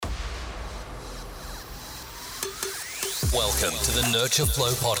Welcome to the Nurture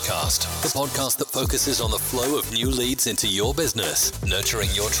Flow podcast, the podcast that focuses on the flow of new leads into your business, nurturing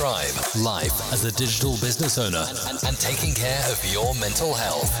your tribe, life as a digital business owner, and taking care of your mental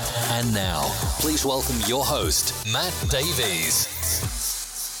health. And now, please welcome your host, Matt Davies.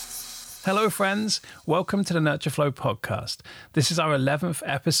 Hello friends, welcome to the Nurture Flow podcast. This is our 11th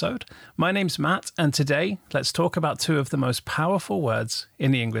episode. My name's Matt, and today let's talk about two of the most powerful words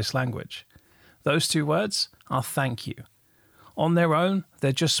in the English language. Those two words are thank you. On their own,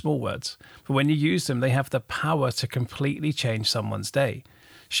 they're just small words, but when you use them, they have the power to completely change someone's day.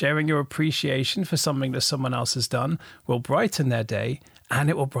 Sharing your appreciation for something that someone else has done will brighten their day, and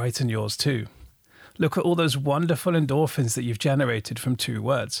it will brighten yours too. Look at all those wonderful endorphins that you've generated from two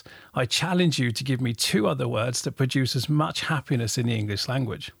words. I challenge you to give me two other words that produce as much happiness in the English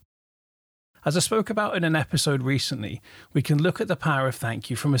language. As I spoke about in an episode recently, we can look at the power of thank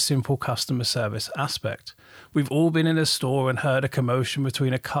you from a simple customer service aspect. We've all been in a store and heard a commotion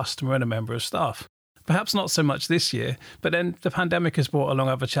between a customer and a member of staff. Perhaps not so much this year, but then the pandemic has brought along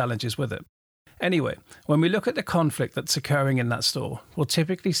other challenges with it. Anyway, when we look at the conflict that's occurring in that store, we'll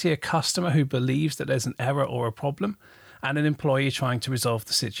typically see a customer who believes that there's an error or a problem, and an employee trying to resolve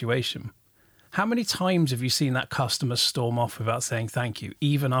the situation. How many times have you seen that customer storm off without saying thank you,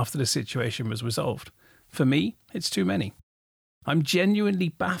 even after the situation was resolved? For me, it's too many. I'm genuinely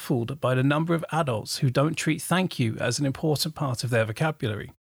baffled by the number of adults who don't treat thank you as an important part of their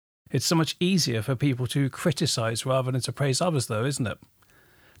vocabulary. It's so much easier for people to criticize rather than to praise others though, isn't it?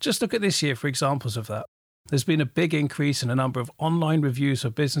 Just look at this year for examples of that. There's been a big increase in the number of online reviews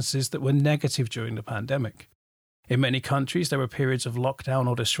of businesses that were negative during the pandemic. In many countries, there were periods of lockdown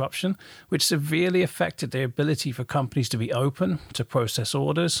or disruption, which severely affected the ability for companies to be open, to process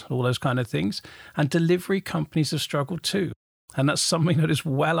orders, all those kind of things, and delivery companies have struggled too. And that's something that is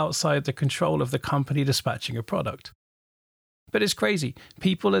well outside the control of the company dispatching a product. But it's crazy.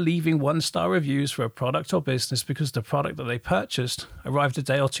 People are leaving one-star reviews for a product or business because the product that they purchased arrived a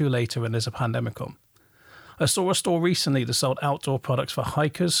day or two later when there's a pandemic on. I saw a store recently that sold outdoor products for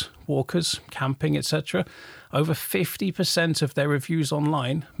hikers, walkers, camping, etc. Over 50% of their reviews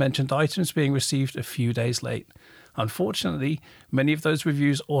online mentioned items being received a few days late. Unfortunately, many of those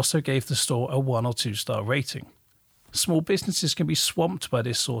reviews also gave the store a 1 or 2 star rating. Small businesses can be swamped by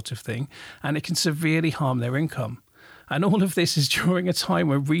this sort of thing, and it can severely harm their income. And all of this is during a time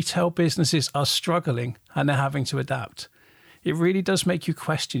when retail businesses are struggling and they're having to adapt. It really does make you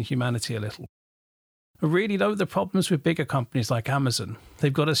question humanity a little. But really though, the problems with bigger companies like Amazon,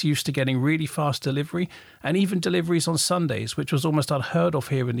 they've got us used to getting really fast delivery and even deliveries on Sundays, which was almost unheard of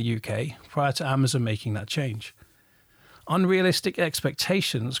here in the UK prior to Amazon making that change. Unrealistic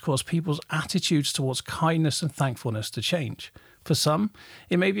expectations cause people's attitudes towards kindness and thankfulness to change. For some,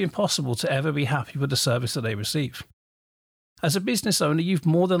 it may be impossible to ever be happy with the service that they receive. As a business owner, you've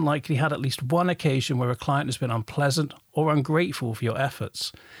more than likely had at least one occasion where a client has been unpleasant or ungrateful for your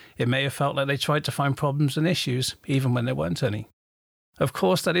efforts. It may have felt like they tried to find problems and issues, even when there weren't any. Of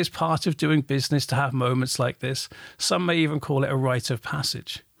course, that is part of doing business to have moments like this. Some may even call it a rite of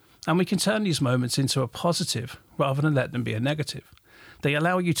passage. And we can turn these moments into a positive rather than let them be a negative. They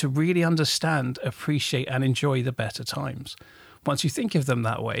allow you to really understand, appreciate, and enjoy the better times. Once you think of them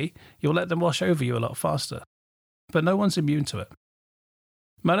that way, you'll let them wash over you a lot faster. But no one's immune to it.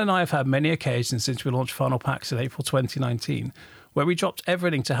 Mel and I have had many occasions since we launched Funnel Packs in April 2019, where we dropped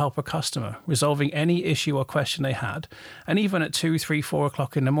everything to help a customer, resolving any issue or question they had, and even at 2, 3, 4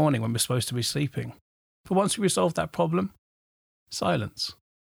 o'clock in the morning when we're supposed to be sleeping. But once we resolved that problem, silence.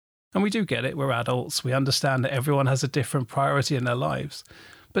 And we do get it, we're adults, we understand that everyone has a different priority in their lives.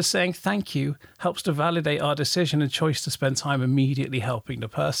 But saying thank you helps to validate our decision and choice to spend time immediately helping the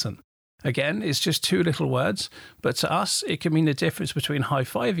person. Again, it's just 2 little words, but to us, it can mean the difference between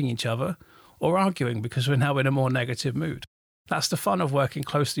high-fiving each other or arguing because we're now in a more negative mood. That's the fun of working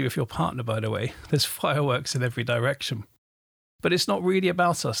closely with your partner, by the way. There's fireworks in every direction. But it's not really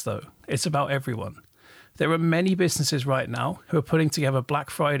about us, though. It's about everyone. There are many businesses right now who are putting together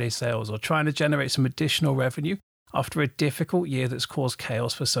Black Friday sales or trying to generate some additional revenue after a difficult year that's caused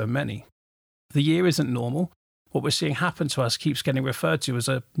chaos for so many. The year isn't normal. What we're seeing happen to us keeps getting referred to as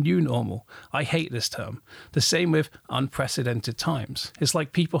a new normal. I hate this term. The same with unprecedented times. It's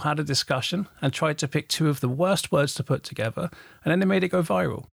like people had a discussion and tried to pick 2 of the worst words to put together, and then they made it go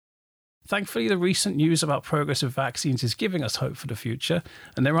viral. Thankfully, the recent news about progress with vaccines is giving us hope for the future,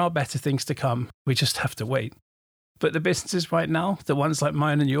 and there are better things to come. We just have to wait. But the businesses right now, the ones like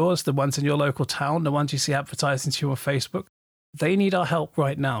mine and yours, the ones in your local town, the ones you see advertising to you on Facebook, they need our help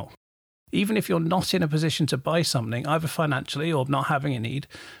right now. Even if you're not in a position to buy something, either financially or not having a need,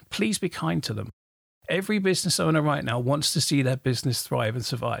 please be kind to them. Every business owner right now wants to see their business thrive and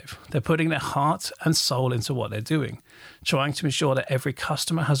survive. They're putting their heart and soul into what they're doing, trying to ensure that every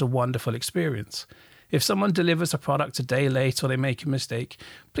customer has a wonderful experience. If someone delivers a product a day late or they make a mistake,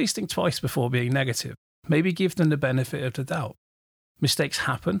 please think twice before being negative. Maybe give them the benefit of the doubt. Mistakes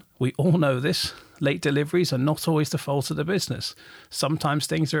happen. We all know this. Late deliveries are not always the fault of the business. Sometimes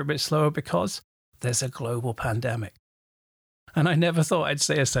things are a bit slower because there's a global pandemic. And I never thought I'd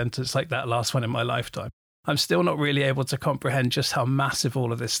say a sentence like that last one in my lifetime. I'm still not really able to comprehend just how massive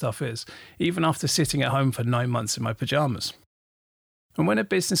all of this stuff is, even after sitting at home for 9 months in my pajamas. And when a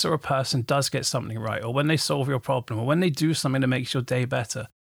business or a person does get something right, or when they solve your problem, or when they do something that makes your day better,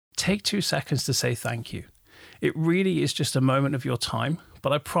 take 2 seconds to say thank you. It really is just a moment of your time,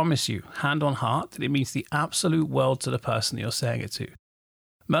 but I promise you, hand on heart, that it means the absolute world to the person that you're saying it to.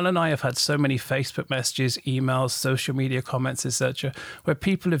 Mel and I have had so many Facebook messages, emails, social media comments, etc., where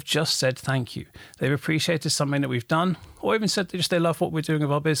people have just said thank you. They've appreciated something that we've done, or even said they love what we're doing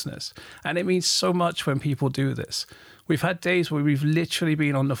with our business. And it means so much when people do this. We've had days where we've literally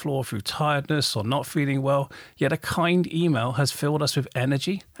been on the floor through tiredness or not feeling well, yet a kind email has filled us with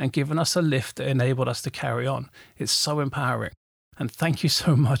energy and given us a lift that enabled us to carry on. It's so empowering. And thank you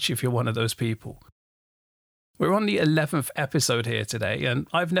so much if you're one of those people. We're on the 11th episode here today, and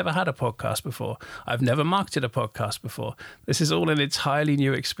I've never had a podcast before. I've never marketed a podcast before. This is all an entirely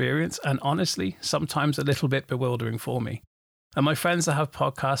new experience, and honestly, sometimes a little bit bewildering for me. And my friends that have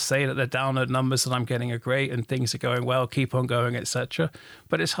podcasts say that the download numbers that I'm getting are great and things are going well, keep on going, etc.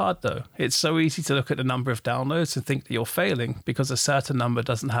 But it's hard though. It's so easy to look at the number of downloads and think that you're failing because a certain number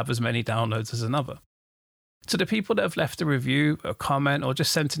doesn't have as many downloads as another. To the people that have left a review, a comment, or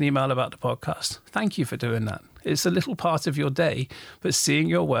just sent an email about the podcast, thank you for doing that. It's a little part of your day, but seeing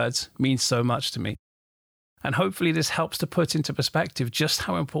your words means so much to me. And hopefully this helps to put into perspective just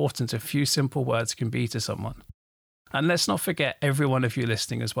how important a few simple words can be to someone. And let's not forget every one of you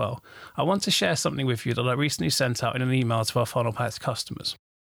listening as well. I want to share something with you that I recently sent out in an email to our Funnel Packs customers.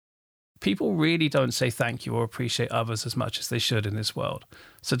 People really don't say thank you or appreciate others as much as they should in this world.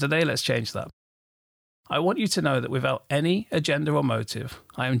 So today, let's change that. I want you to know that without any agenda or motive,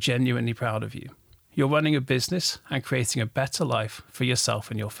 I am genuinely proud of you. You're running a business and creating a better life for yourself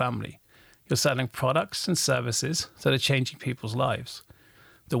and your family. You're selling products and services that are changing people's lives.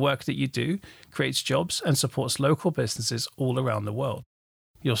 The work that you do creates jobs and supports local businesses all around the world.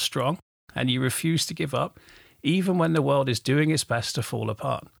 You're strong and you refuse to give up, even when the world is doing its best to fall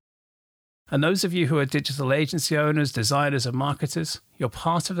apart. And those of you who are digital agency owners, designers, and marketers, you're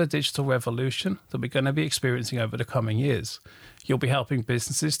part of the digital revolution that we're going to be experiencing over the coming years. You'll be helping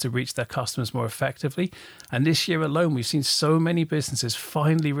businesses to reach their customers more effectively. And this year alone, we've seen so many businesses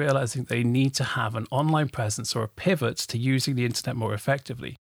finally realizing they need to have an online presence or a pivot to using the internet more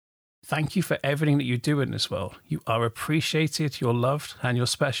effectively. Thank you for everything that you do in this world. You are appreciated, you're loved, and you're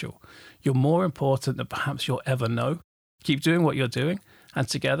special. You're more important than perhaps you'll ever know. Keep doing what you're doing, and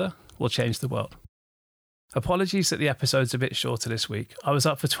together, we'll change the world. Apologies that the episode's a bit shorter this week. I was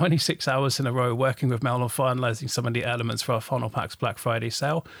up for 26 hours in a row working with Mel on finalizing some of the elements for our Funnel Packs Black Friday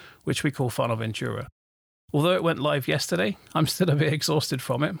sale, which we call Funnel Ventura. Although it went live yesterday, I'm still a bit exhausted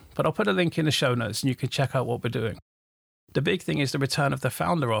from it, but I'll put a link in the show notes and you can check out what we're doing. The big thing is the return of the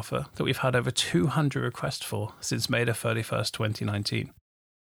founder offer that we've had over 200 requests for since May the 31st, 2019.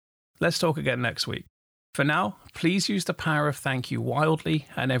 Let's talk again next week. For now, please use the power of thank you wildly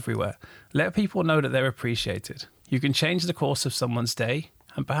and everywhere. Let people know that they're appreciated. You can change the course of someone's day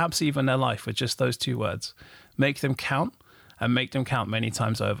and perhaps even their life with just those 2 words. Make them count and make them count many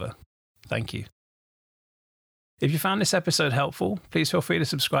times over. Thank you. If you found this episode helpful, please feel free to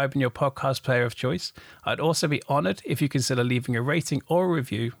subscribe in your podcast player of choice. I'd also be honored if you consider leaving a rating or a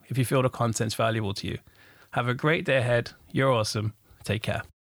review if you feel the content's valuable to you. Have a great day ahead. You're awesome. Take care.